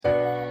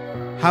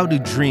How do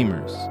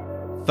dreamers,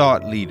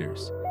 thought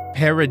leaders,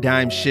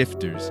 paradigm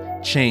shifters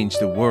change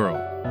the world?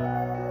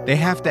 They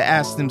have to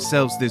ask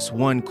themselves this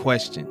one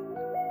question: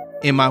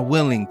 am I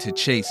willing to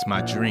chase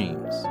my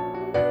dreams?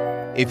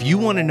 If you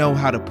want to know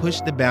how to push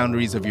the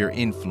boundaries of your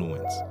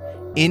influence,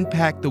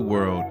 impact the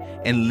world,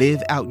 and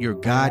live out your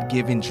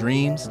God-given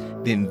dreams,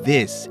 then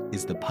this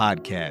is the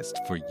podcast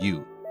for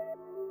you.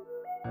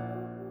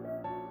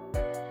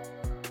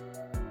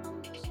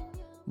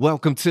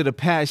 Welcome to the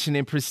Passion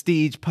and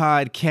Prestige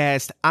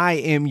podcast. I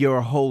am your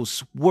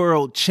host,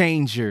 world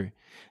changer,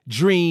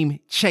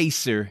 dream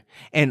chaser,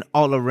 and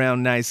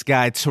all-around nice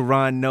guy,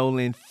 Teron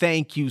Nolan.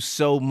 Thank you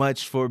so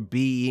much for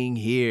being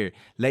here.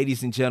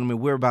 Ladies and gentlemen,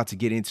 we're about to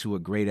get into a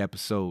great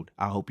episode.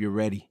 I hope you're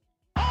ready.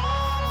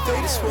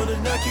 They just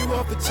wanna knock you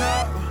off the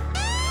top,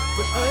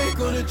 but I ain't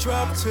gonna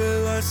drop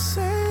till I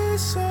say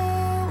so,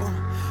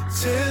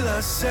 till I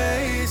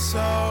say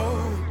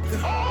so,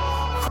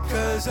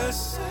 'cause I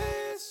say so.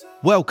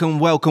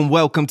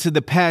 Welcome to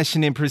the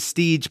Passion and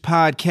Prestige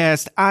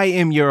podcast. I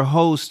am your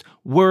host,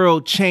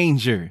 world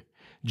changer,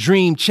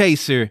 dream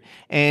chaser,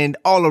 and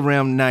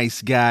all-around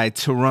nice guy,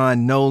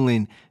 Teron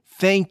Nolan.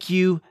 Thank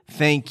you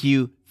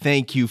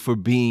for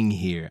being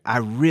here. I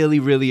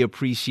really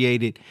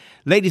appreciate it.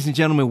 Ladies and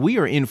gentlemen, we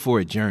are in for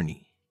a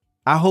journey.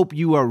 I hope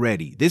you are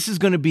ready. This is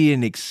going to be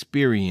an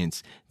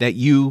experience that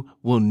you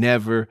will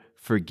never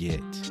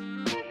forget.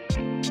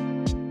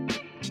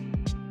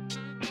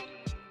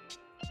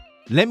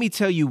 Let me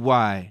tell you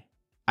why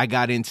I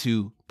got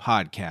into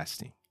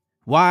podcasting,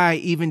 why I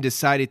even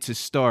decided to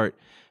start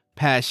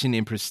Passion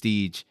and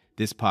Prestige,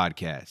 this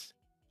podcast.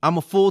 I'm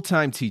a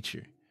full-time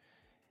teacher,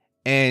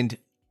 and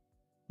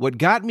what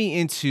got me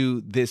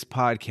into this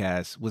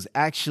podcast was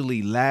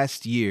actually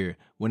last year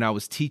when I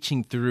was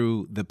teaching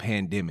through the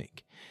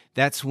pandemic.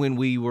 That's when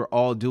we were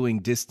all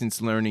doing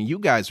distance learning. You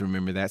guys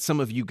remember that. Some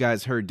of you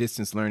guys heard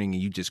distance learning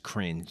and you just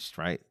cringed,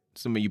 right?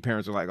 Some of you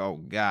parents are like,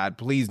 oh, God,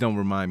 please don't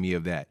remind me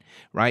of that,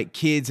 right?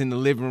 Kids in the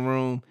living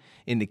room,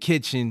 in the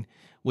kitchen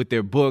with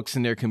their books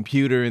and their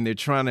computer, and they're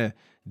trying to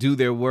do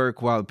their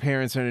work while the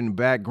parents are in the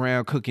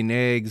background cooking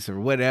eggs or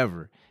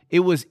whatever.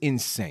 It was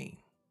insane.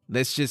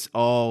 Let's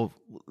all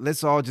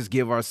just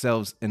give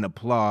ourselves an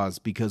applause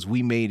because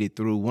we made it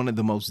through one of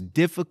the most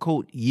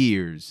difficult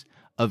years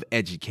of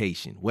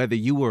education, whether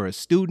you were a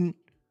student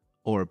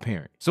or a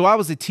parent. So I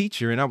was a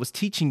teacher and I was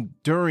teaching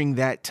during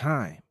that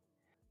time.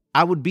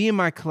 I would be in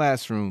my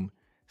classroom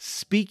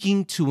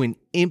speaking to an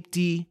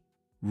empty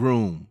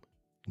room,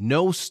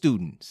 no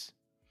students,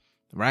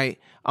 right?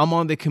 I'm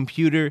on the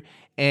computer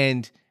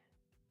and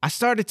I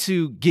started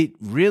to get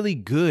really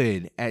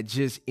good at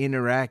just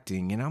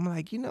interacting. And I'm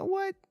like, you know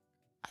what?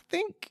 I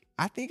think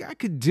I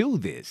could do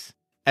this.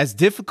 As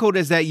difficult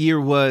as that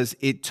year was,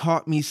 it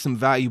taught me some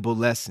valuable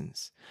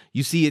lessons.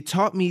 You see, it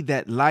taught me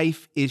that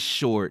life is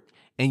short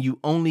and you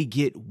only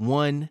get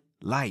one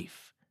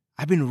life.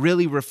 I've been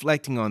really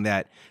reflecting on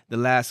that the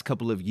last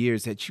couple of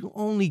years, that you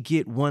only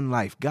get one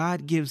life.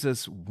 God gives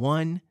us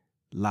one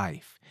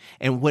life.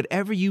 And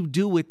whatever you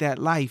do with that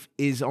life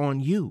is on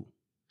you.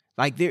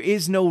 Like, there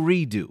is no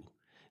redo.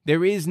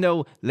 There is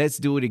no let's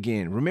do it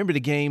again. Remember the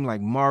game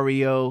like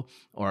Mario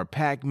or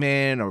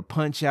Pac-Man or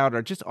Punch-Out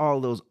or just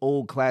all those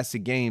old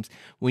classic games?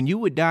 When you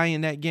would die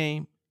in that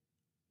game,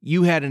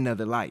 you had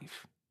another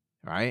life,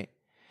 right?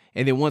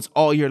 And then once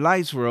all your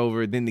lives were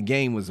over, then the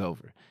game was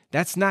over.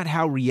 That's not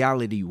how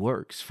reality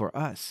works for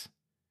us.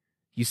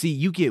 You see,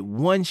 you get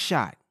one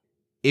shot.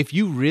 If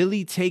you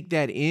really take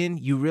that in,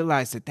 you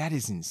realize that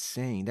is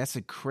insane. That's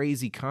a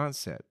crazy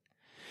concept.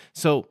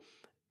 So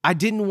I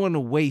didn't want to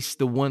waste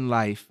the one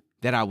life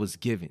that I was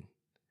given.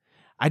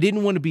 I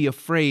didn't want to be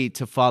afraid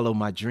to follow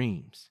my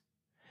dreams.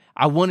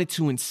 I wanted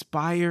to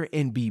inspire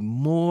and be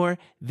more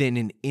than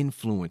an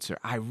influencer.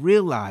 I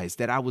realized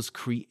that I was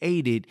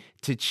created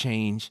to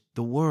change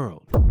the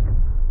world.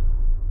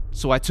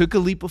 So I took a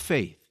leap of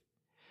faith.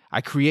 I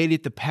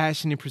created the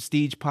Passion and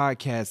Prestige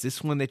podcast,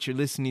 this one that you're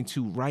listening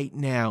to right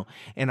now,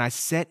 and I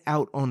set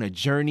out on a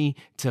journey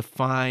to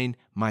find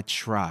my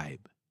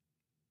tribe.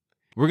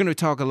 We're going to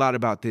talk a lot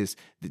about this,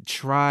 the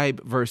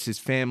tribe versus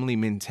family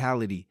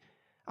mentality.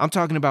 I'm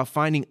talking about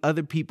finding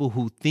other people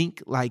who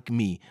think like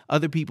me,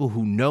 other people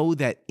who know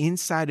that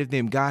inside of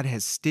them, God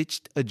has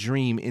stitched a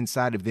dream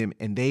inside of them,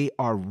 and they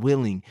are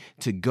willing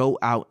to go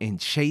out and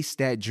chase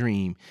that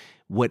dream,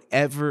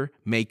 whatever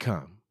may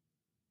come.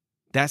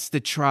 That's the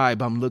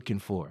tribe I'm looking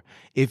for.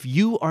 If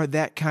you are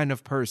that kind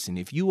of person,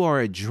 if you are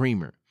a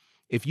dreamer,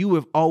 if you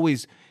have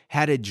always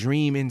had a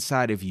dream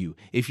inside of you,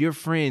 if your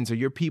friends or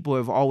your people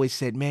have always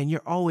said, man,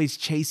 you're always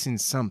chasing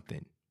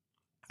something.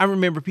 I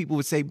remember people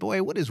would say,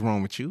 boy, what is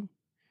wrong with you?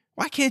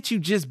 Why can't you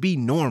just be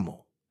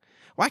normal?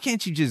 Why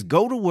can't you just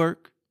go to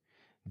work,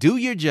 do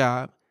your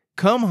job,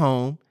 come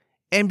home,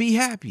 and be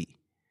happy?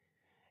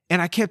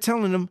 And I kept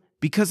telling them,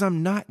 because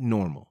I'm not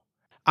normal.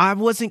 I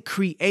wasn't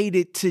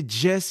created to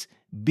just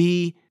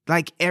be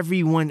like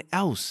everyone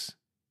else.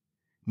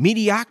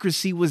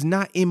 Mediocrity was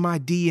not in my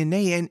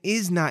DNA and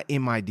is not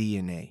in my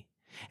DNA.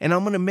 And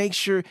I'm going to make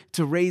sure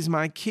to raise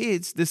my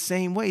kids the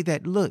same way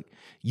that, look,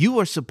 you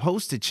are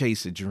supposed to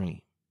chase a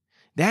dream.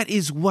 That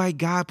is why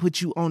God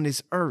put you on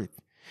this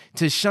earth,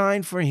 to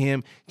shine for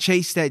him,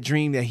 chase that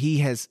dream that he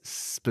has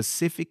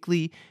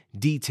specifically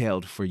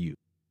detailed for you.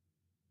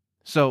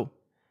 So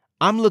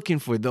I'm looking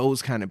for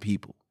those kind of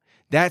people.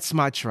 That's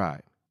my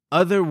tribe.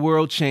 Other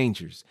world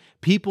changers,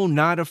 people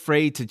not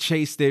afraid to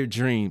chase their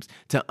dreams,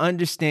 to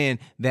understand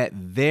that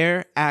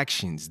their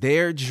actions,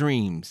 their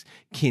dreams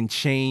can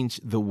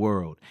change the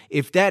world.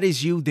 If that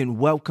is you, then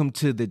welcome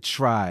to the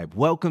tribe.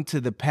 Welcome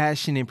to the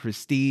Passion and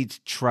Prestige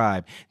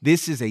tribe.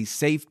 This is a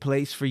safe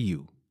place for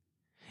you.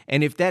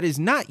 And if that is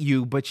not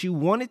you, but you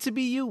want it to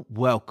be you,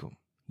 welcome.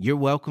 You're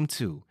welcome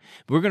too.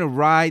 We're going to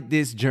ride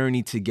this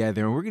journey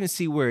together and we're going to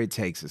see where it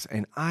takes us.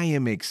 And I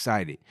am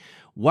excited.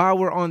 While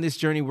we're on this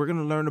journey, we're going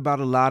to learn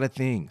about a lot of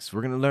things. We're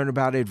going to learn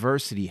about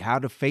adversity, how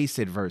to face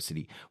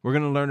adversity. We're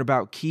going to learn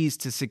about keys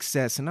to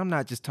success. And I'm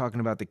not just talking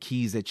about the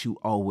keys that you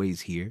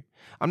always hear.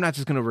 I'm not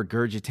just going to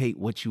regurgitate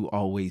what you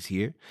always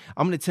hear.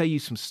 I'm going to tell you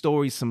some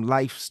stories, some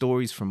life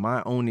stories from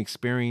my own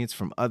experience,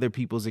 from other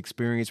people's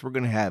experience. We're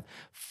going to have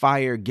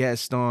fire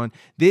guests on.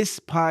 This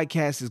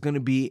podcast is going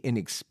to be an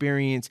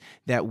experience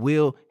that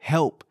will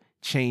help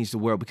change the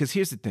world. Because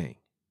here's the thing.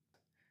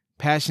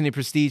 Passion and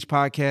Prestige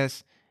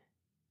podcast,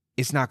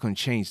 it's not going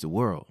to change the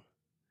world.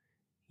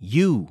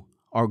 You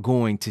are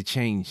going to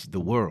change the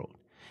world.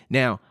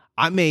 Now,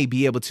 I may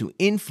be able to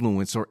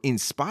influence or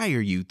inspire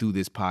you through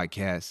this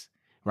podcast,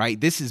 right?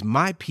 This is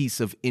my piece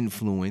of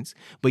influence,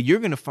 but you're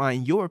going to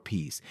find your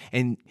piece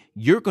and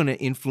you're going to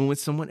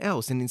influence someone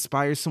else and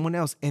inspire someone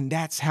else. And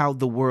that's how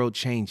the world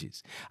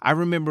changes. I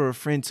remember a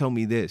friend told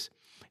me this.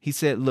 He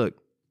said, look,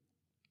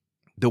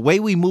 the way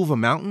we move a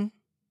mountain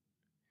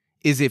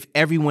is if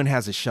everyone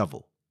has a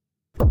shovel.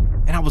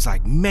 And I was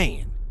like,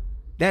 man,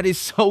 that is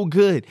so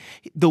good.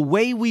 The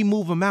way we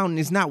move a mountain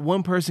is not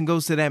one person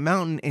goes to that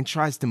mountain and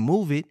tries to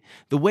move it.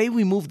 The way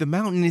we move the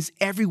mountain is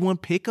everyone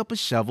pick up a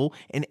shovel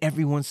and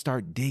everyone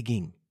start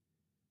digging.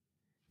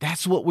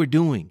 That's what we're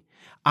doing.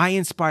 I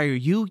inspire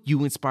you,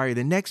 you inspire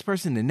the next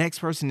person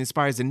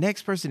inspires the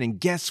next person, and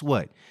guess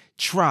what?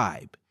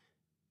 Tribe.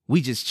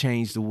 We just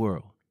changed the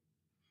world.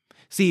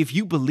 See, if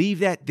you believe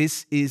that,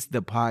 this is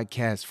the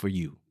podcast for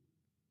you.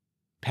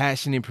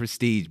 Passion and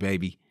Prestige,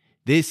 baby.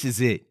 This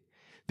is it.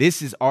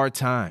 This is our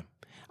time.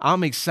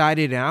 I'm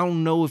excited, and I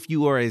don't know if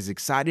you are as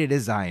excited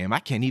as I am. I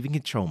can't even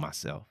control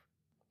myself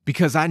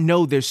because I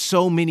know there's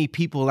so many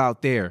people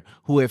out there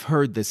who have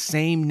heard the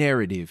same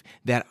narrative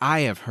that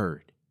I have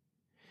heard.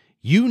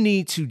 You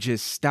need to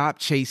just stop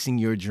chasing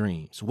your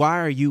dreams. Why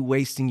are you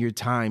wasting your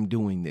time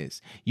doing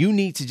this? You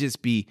need to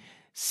just be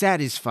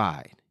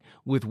satisfied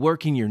with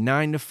working your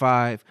 9 to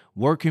 5,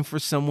 working for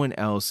someone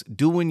else,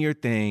 doing your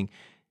thing.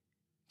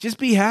 Just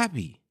be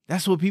happy.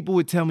 That's what people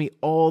would tell me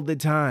all the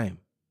time.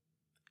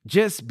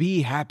 Just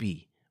be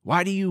happy.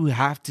 Why do you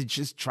have to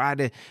just try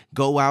to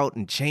go out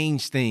and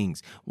change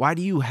things? Why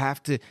do you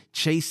have to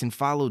chase and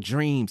follow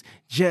dreams?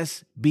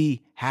 Just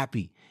be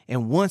happy.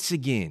 And once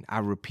again, I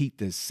repeat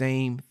the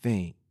same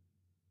thing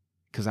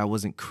because I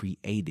wasn't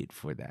created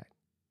for that.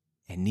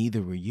 And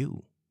neither were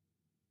you.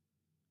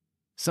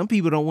 Some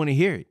people don't want to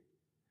hear it.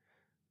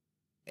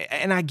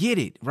 And I get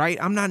it, right?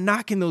 I'm not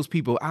knocking those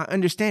people. I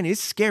understand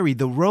it's scary.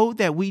 The road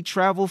that we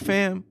travel,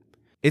 fam,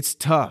 it's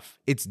tough.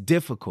 It's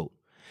difficult.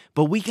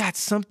 But we got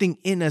something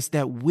in us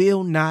that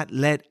will not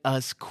let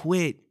us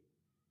quit.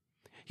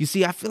 You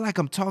see, I feel like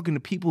I'm talking to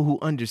people who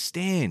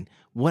understand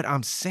what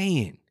I'm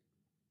saying.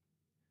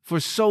 For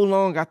so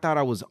long, I thought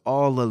I was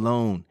all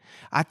alone.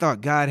 I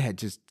thought God had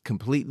just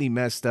completely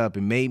messed up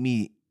and made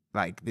me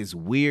like this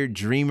weird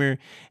dreamer,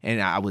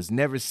 and I was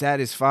never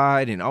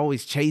satisfied and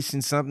always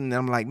chasing something. And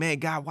I'm like, man,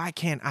 God, why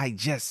can't I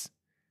just?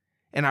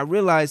 And I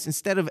realized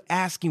instead of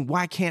asking,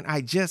 why can't I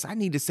just, I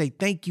need to say,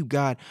 thank you,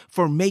 God,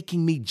 for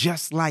making me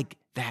just like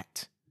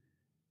that.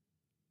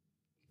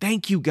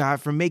 Thank you,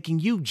 God, for making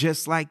you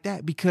just like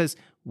that, because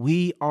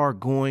we are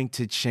going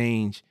to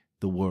change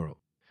the world.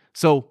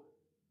 So,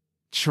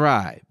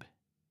 tribe.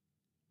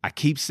 I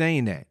keep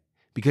saying that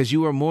because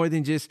you are more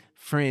than just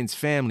friends,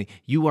 family.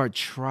 You are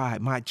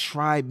tribe, my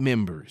tribe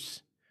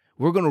members.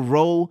 We're going to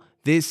roll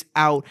this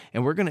out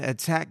and we're going to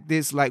attack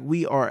this like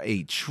we are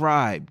a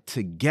tribe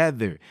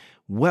together.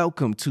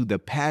 Welcome to the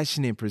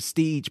Passion and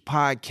Prestige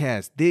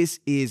podcast. This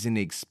is an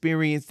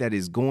experience that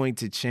is going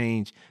to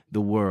change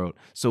the world.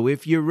 So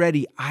if you're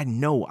ready, I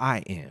know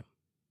I am.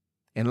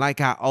 And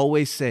like I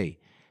always say,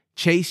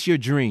 chase your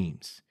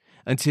dreams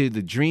until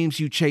the dreams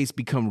you chase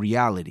become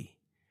reality.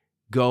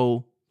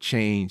 Go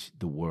change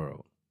the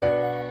world.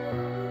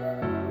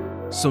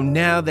 So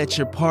now that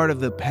you're part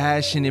of the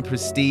Passion and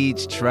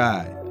Prestige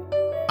tribe,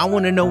 I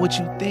want to know what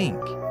you think.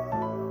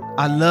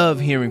 I love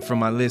hearing from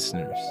my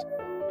listeners.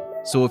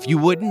 So if you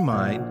wouldn't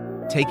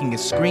mind taking a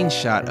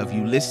screenshot of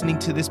you listening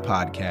to this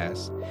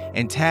podcast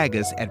and tag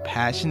us at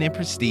Passion and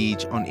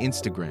Prestige on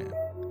Instagram.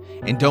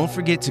 And don't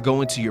forget to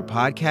go into your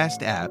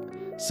podcast app,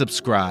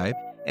 subscribe,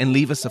 and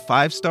leave us a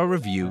 5-star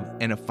review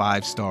and a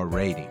 5-star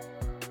rating.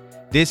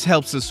 This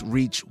helps us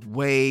reach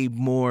way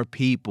more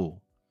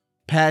people.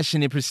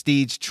 Passion and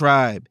Prestige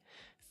Tribe,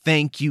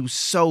 thank you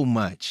so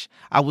much.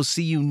 I will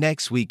see you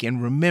next week,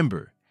 and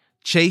remember,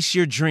 chase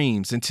your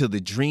dreams until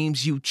the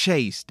dreams you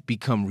chased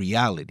become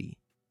reality.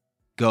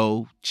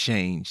 Go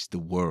change the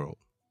world.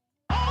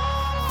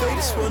 They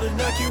just wanna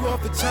knock you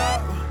off the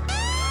top,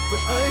 but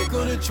I ain't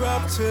gonna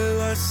drop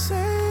till I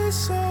say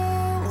so.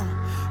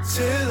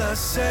 Till I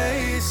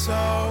say so.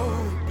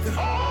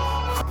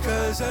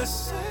 'Cause I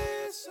say